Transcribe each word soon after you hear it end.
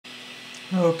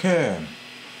Okay,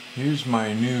 here's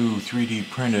my new 3D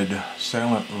printed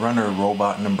Silent Runner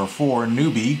robot number 4,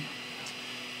 Newbie,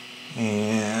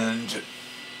 and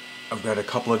I've got a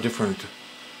couple of different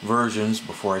versions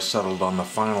before I settled on the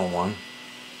final one.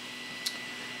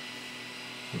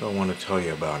 What do I want to tell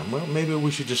you about them? Well, maybe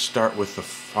we should just start with the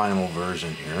final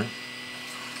version here.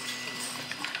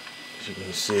 As you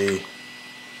can see,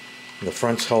 the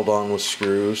front's held on with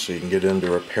screws so you can get into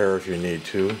repair if you need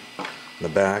to. In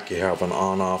the back you have an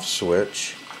on-off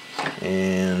switch,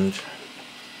 and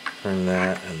turn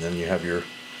that, and then you have your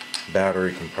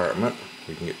battery compartment.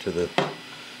 You can get to the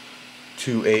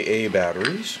 2 AA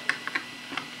batteries.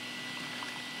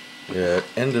 It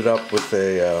ended up with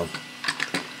a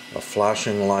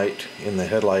flashing light in the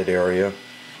headlight area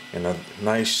and a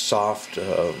nice soft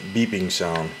beeping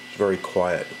sound. It's very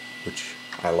quiet, which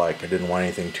I like. I didn't want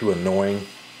anything too annoying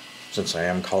since I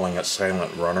am calling it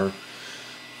Silent Runner.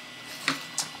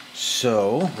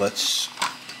 So let's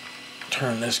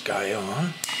turn this guy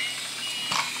on.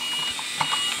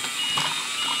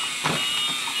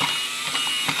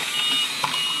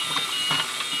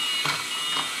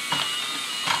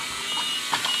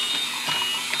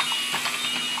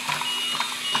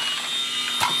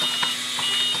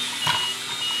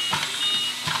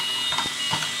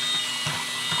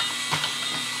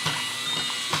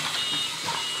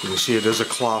 You can see it is a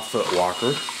clawfoot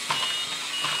walker.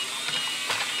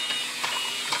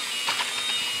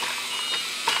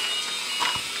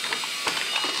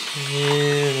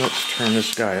 And let's turn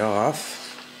this guy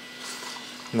off.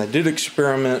 And I did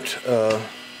experiment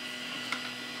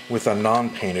with a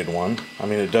non-painted one. I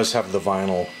mean, it does have the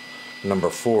vinyl number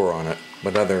 4 on it,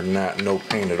 but other than that, no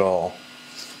paint at all,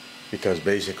 because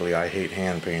basically I hate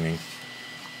hand painting.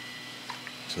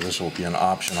 So this will be an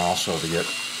option also to get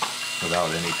without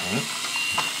any paint.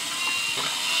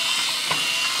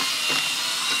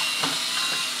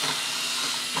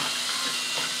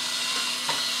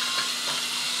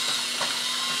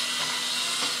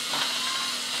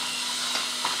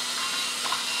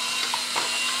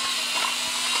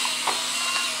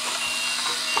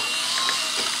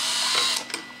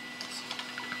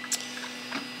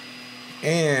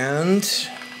 And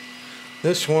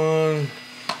this one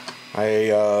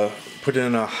I put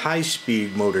in a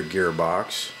high-speed motor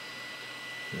gearbox.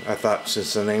 I thought,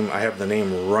 since I have the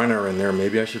name Runner in there,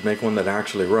 maybe I should make one that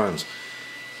actually runs.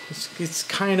 It's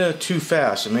kind of too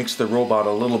fast. It makes the robot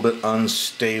a little bit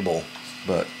unstable,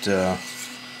 but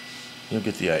you'll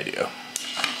get the idea.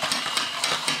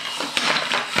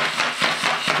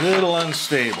 A little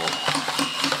unstable.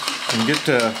 And get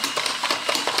to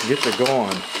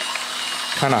going.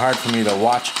 Kind of hard for me to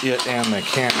watch it and the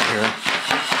camera here.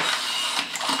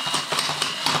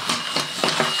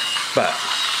 But,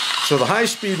 so the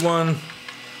high-speed one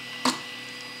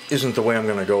isn't the way I'm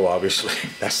going to go, obviously.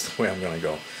 That's the way I'm going to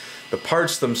go. The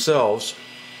parts themselves,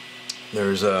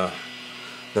 there's the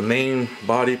main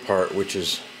body part, which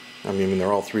is, I mean,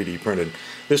 they're all 3D printed.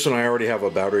 This one I already have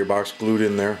a battery box glued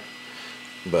in there,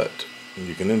 but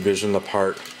you can envision the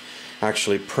part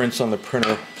actually prints on the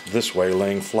printer this way,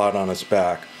 laying flat on its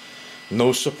back.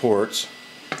 No supports.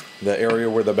 The area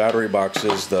where the battery box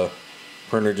is, the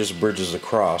printer just bridges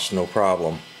across, no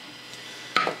problem.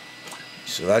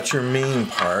 So that's your main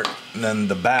part. And then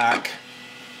the back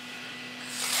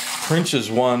prints is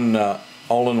one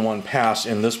all-in-one pass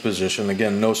in this position.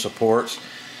 Again, no supports,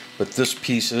 but this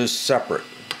piece is separate.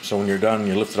 So when you're done,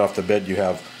 you lift it off the bed, you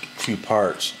have 2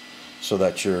 parts, so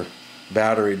that your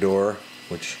battery door,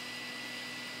 which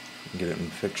get it in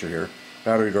the picture here,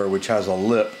 battery door, which has a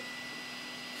lip,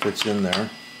 fits in there.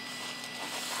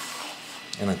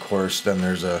 And of course then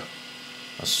there's a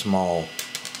small,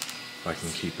 if I can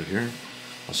keep it here,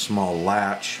 a small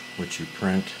latch which you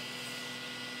print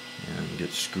and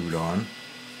get screwed on.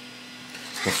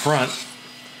 The front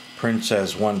prints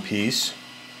as one piece,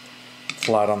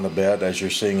 flat on the bed as you're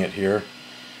seeing it here.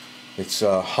 It's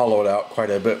hollowed out quite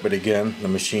a bit, but again, the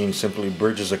machine simply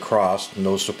bridges across,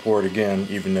 no support again,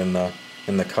 even in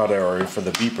the cut area for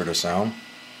the beeper to sound.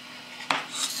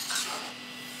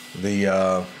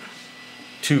 The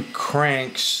 2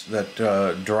 cranks that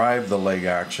drive the leg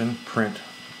action print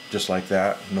just like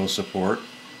that, no support.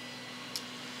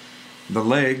 The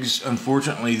legs,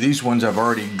 unfortunately, these ones I've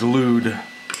already glued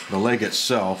the leg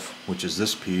itself, which is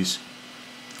this piece.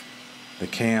 The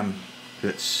cam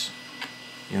fits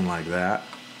in like that.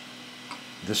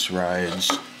 This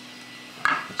rides,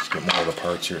 let's get more of the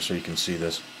parts here so you can see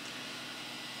this.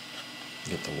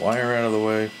 Get the wire out of the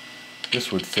way. This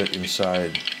would fit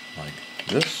inside like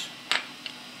this.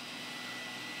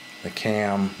 The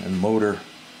cam and motor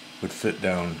would fit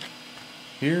down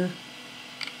here.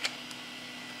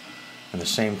 And the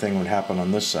same thing would happen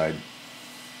on this side.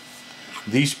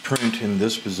 These print in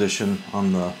this position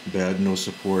on the bed, no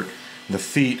support. The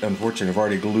feet, unfortunately, I've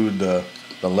already glued the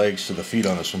legs to the feet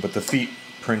on this one, but the feet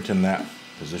print in that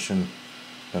position.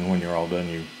 Then when you're all done,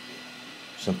 you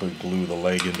simply glue the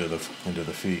leg into the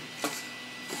feet.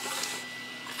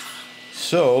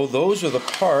 So those are the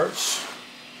parts.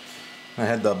 I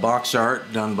had the box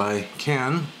art done by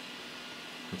Ken,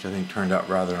 which I think turned out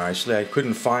rather nicely. I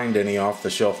couldn't find any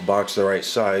off-the-shelf box the right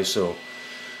size, so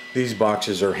these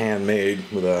boxes are handmade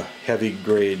with a heavy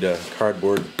grade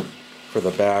cardboard for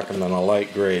the back and then a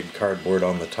light grade cardboard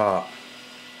on the top.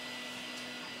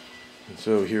 And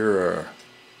so here are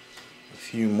a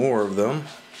few more of them.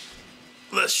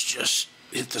 Let's just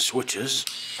hit the switches.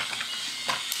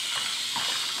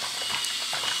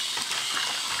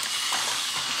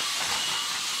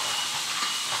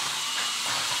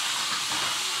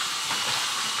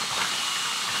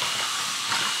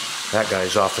 That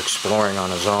guy's off exploring on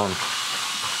his own.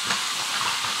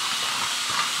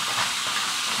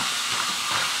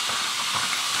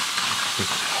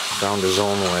 Found his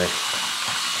own way.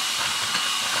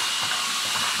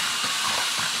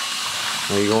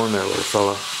 Where you going there, little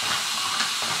fella? I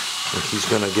think he's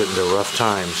gonna get into rough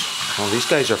times. Well, these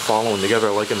guys are following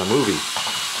together like in the movie.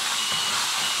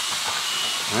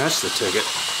 That's the ticket.